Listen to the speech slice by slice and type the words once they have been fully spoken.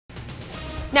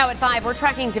Now at 5, we're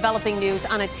tracking developing news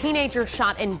on a teenager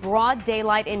shot in broad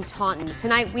daylight in Taunton.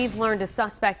 Tonight, we've learned a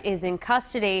suspect is in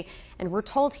custody, and we're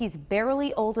told he's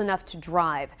barely old enough to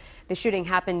drive. The shooting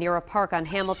happened near a park on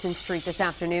Hamilton Street this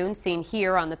afternoon, seen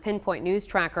here on the Pinpoint News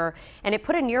Tracker, and it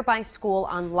put a nearby school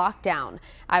on lockdown.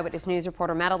 Eyewitness News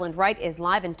reporter Madeline Wright is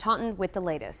live in Taunton with the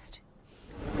latest.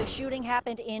 The shooting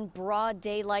happened in broad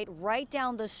daylight right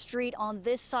down the street on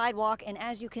this sidewalk, and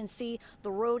as you can see,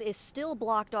 the road is still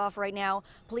blocked off right now.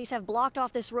 Police have blocked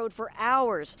off this road for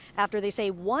hours after they say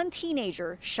one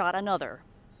teenager shot another.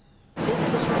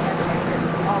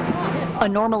 A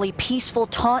normally peaceful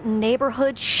Taunton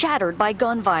neighborhood shattered by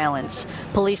gun violence.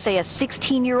 Police say a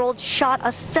 16-year-old shot a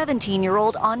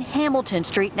 17-year-old on Hamilton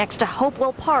Street next to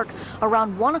Hopewell Park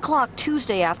around 1 o'clock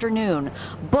Tuesday afternoon.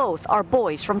 Both are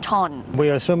boys from Taunton. We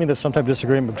are assuming there's some type of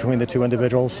disagreement between the two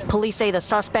individuals. Police say the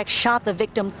suspect shot the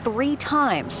victim 3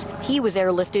 times. He was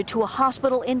airlifted to a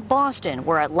hospital in Boston,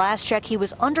 where at last check he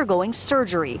was undergoing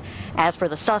surgery. As for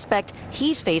the suspect,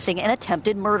 he's facing an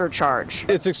attempted murder charge.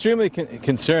 It's extremely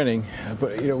concerning,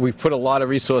 but we've put a lot of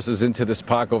resources into this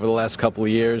park over the last couple of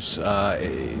years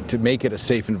to make it a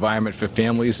safe environment for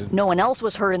families. No one else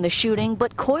was hurt in the shooting,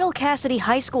 but Coyle Cassidy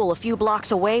High School a few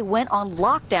blocks away went on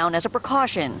lockdown as a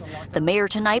precaution. The mayor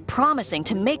tonight promising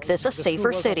to make this a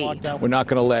safer city. We're not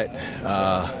going to let,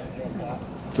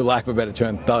 for lack of a better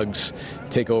term, thugs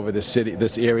take over this city,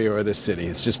 this area or this city.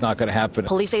 It's just not going to happen.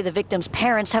 Police say the victim's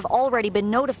parents have already been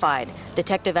notified.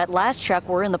 Detective at last check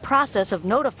were in the process of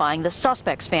notifying the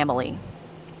suspect's family.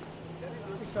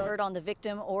 Word on the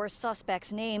victim or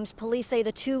suspect's names. Police say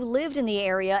the two lived in the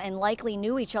area and likely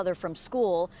knew each other from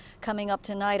school. Coming up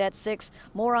tonight at 6,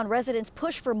 more on residents'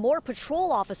 push for more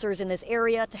patrol officers in this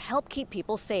area to help keep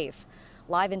people safe.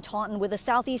 Live in Taunton with the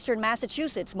Southeastern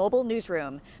Massachusetts Mobile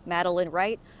Newsroom, Madeline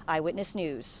Wright, Eyewitness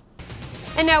News.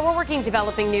 And now we're working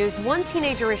developing news. One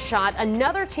teenager is shot,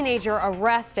 another teenager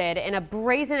arrested in a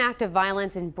brazen act of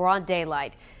violence in broad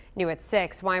daylight. New at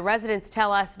 6, why residents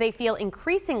tell us they feel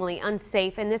increasingly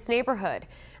unsafe in this neighborhood.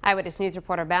 Eyewitness News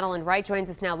reporter Madeline Wright joins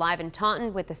us now live in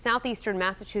Taunton with the Southeastern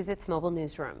Massachusetts Mobile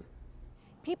Newsroom.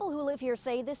 People who live here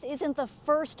say this isn't the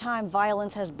first time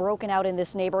violence has broken out in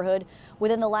this neighborhood.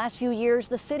 Within the last few years,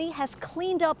 the city has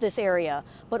cleaned up this area,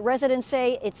 but residents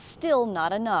say it's still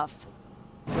not enough.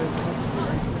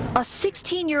 A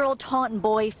 16-year-old Taunton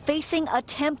boy facing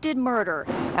attempted murder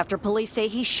after police say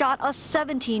he shot a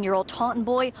 17-year-old Taunton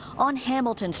boy on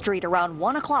Hamilton Street around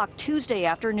 1 o'clock Tuesday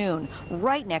afternoon,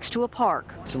 right next to a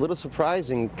park. It's a little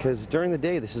surprising because during the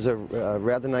day this is a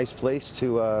rather nice place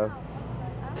to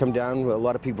come down. A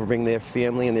lot of people bring their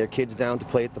family and their kids down to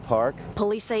play at the park.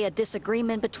 Police say a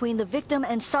disagreement between the victim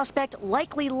and suspect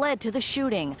likely led to the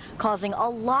shooting, causing a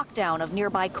lockdown of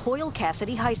nearby Coyle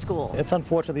Cassidy High School. It's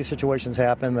unfortunate these situations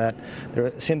happen, that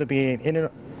there seem to be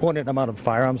an inordinate amount of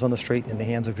firearms on the street in the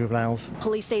hands of juveniles.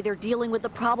 Police say they're dealing with the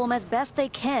problem as best they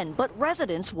can, but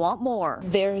residents want more.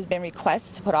 There has been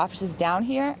requests to put officers down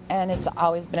here, and it's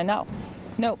always been a no.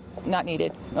 Nope, not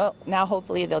needed. Well, now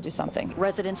hopefully they'll do something.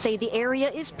 Residents say the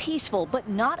area is peaceful but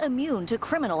not immune to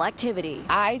criminal activity.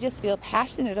 I just feel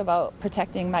passionate about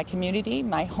protecting my community,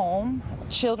 my home.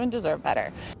 Children deserve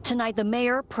better. Tonight, the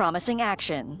mayor promising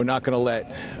action. We're not going to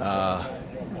let,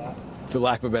 for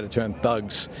lack of a better term,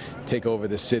 thugs take over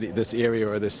this city, this area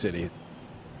or this city.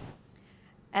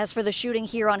 As for the shooting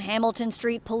here on Hamilton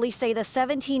Street, police say the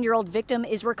 17-year-old victim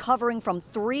is recovering from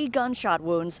 3 gunshot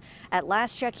wounds. At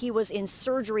last check, he was in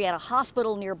surgery at a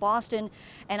hospital near Boston,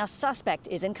 and a suspect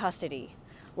is in custody.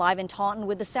 Live in Taunton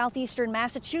with the Southeastern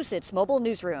Massachusetts Mobile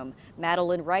Newsroom,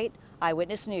 Madeline Wright,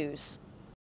 Eyewitness News.